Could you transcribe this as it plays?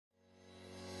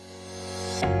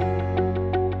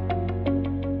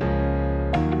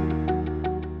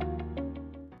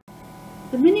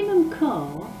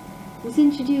was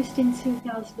introduced in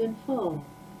 2004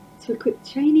 to equip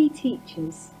trainee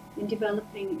teachers in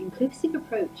developing inclusive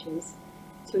approaches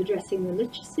to addressing the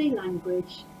literacy,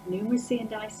 language, numeracy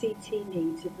and ICT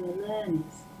needs of their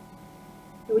learners.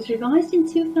 It was revised in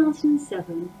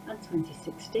 2007 and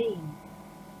 2016,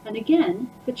 and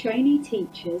again for trainee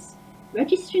teachers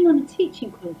registering on a teaching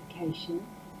qualification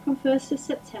from 1st of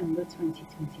September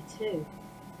 2022.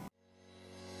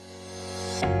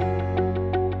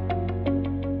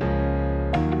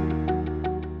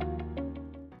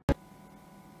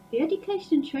 The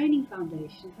Education and Training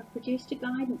Foundation have produced a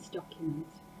guidance document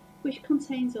which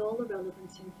contains all the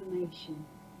relevant information,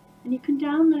 and you can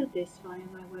download this via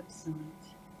my website.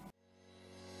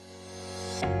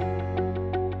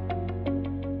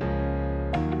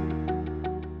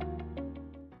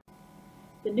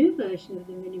 The new version of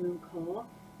the Minimum Core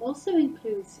also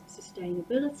includes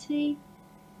sustainability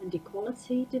and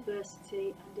equality,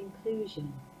 diversity and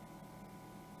inclusion.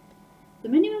 The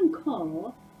Minimum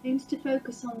Core aims to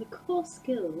focus on the core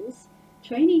skills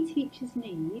trainee teachers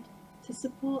need to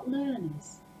support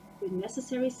learners with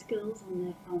necessary skills on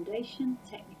their foundation,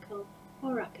 technical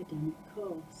or academic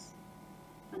course.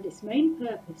 And its main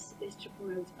purpose is to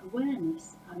promote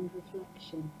awareness and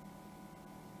reflection.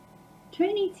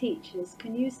 Trainee teachers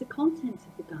can use the content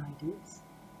of the guidance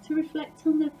to reflect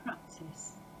on their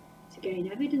practice, to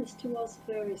gain evidence towards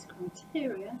various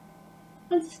criteria,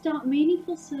 and to start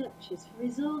meaningful searches for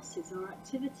resources or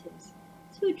activities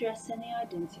to address any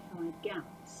identified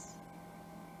gaps.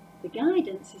 The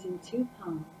guidance is in two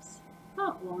parts,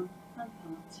 Part 1 and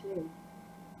Part 2.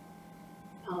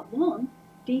 Part 1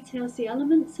 details the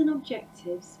elements and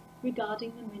objectives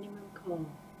regarding the Minimum Core.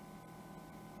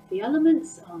 The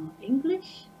elements are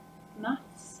English,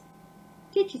 Maths,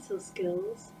 digital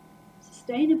skills,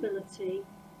 sustainability,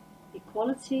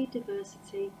 equality,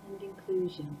 diversity and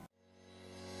inclusion.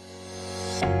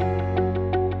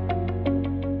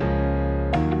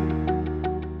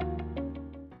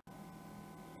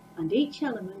 And each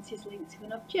element is linked to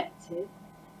an objective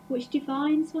which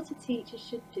defines what a teacher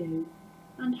should do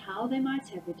and how they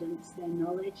might evidence their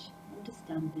knowledge,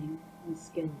 understanding and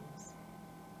skills.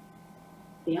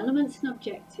 The elements and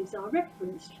objectives are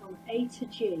referenced from A to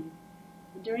G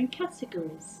and are in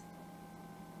categories: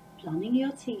 planning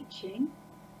your teaching,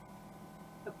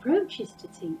 approaches to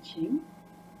teaching,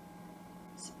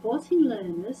 supporting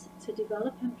learners to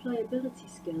develop employability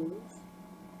skills,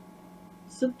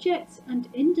 subject and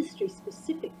industry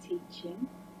specific teaching,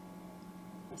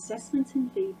 assessment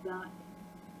and feedback,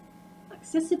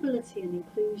 accessibility and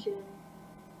inclusion,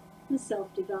 and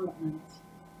self-development.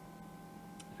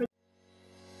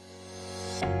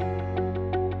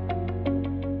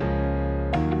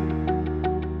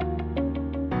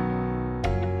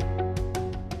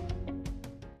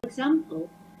 For example,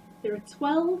 there are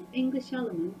 12 English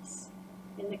elements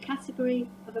in the category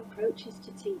of approaches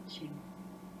to teaching.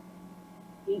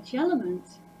 Each element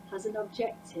has an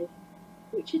objective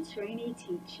which a trainee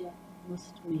teacher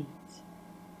must meet.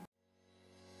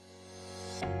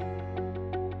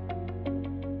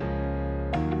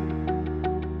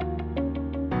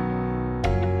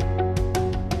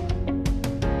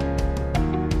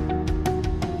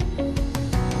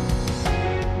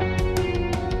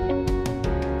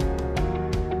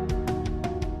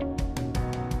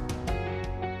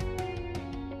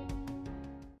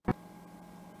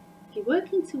 If you're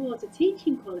working towards a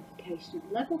teaching qualification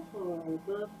at level 4 or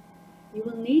above, you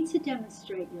will need to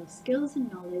demonstrate your skills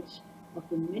and knowledge of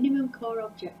the minimum core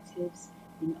objectives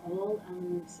in all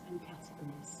elements and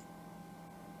categories.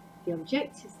 The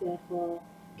objectives, therefore,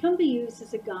 can be used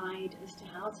as a guide as to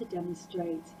how to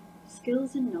demonstrate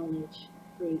skills and knowledge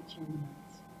for each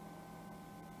element.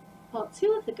 Part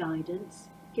 2 of the guidance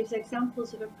gives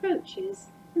examples of approaches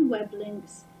and web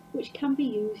links which can be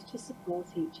used to support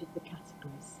each of the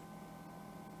categories.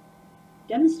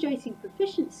 Demonstrating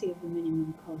proficiency of the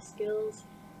minimum core skills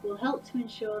will help to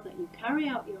ensure that you carry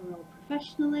out your role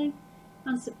professionally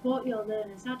and support your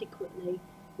learners adequately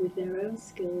with their own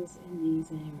skills in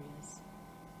these areas.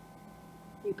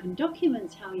 You can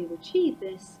document how you achieve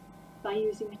this by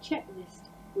using a checklist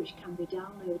which can be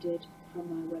downloaded from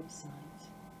my website.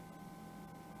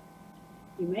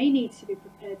 You may need to be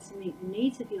prepared to meet the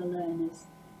needs of your learners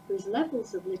whose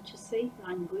levels of literacy,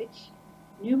 language,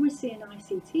 numeracy and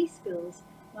ICT skills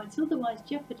might otherwise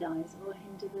jeopardise or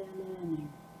hinder their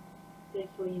learning.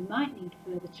 Therefore, you might need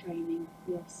further training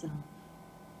yourself.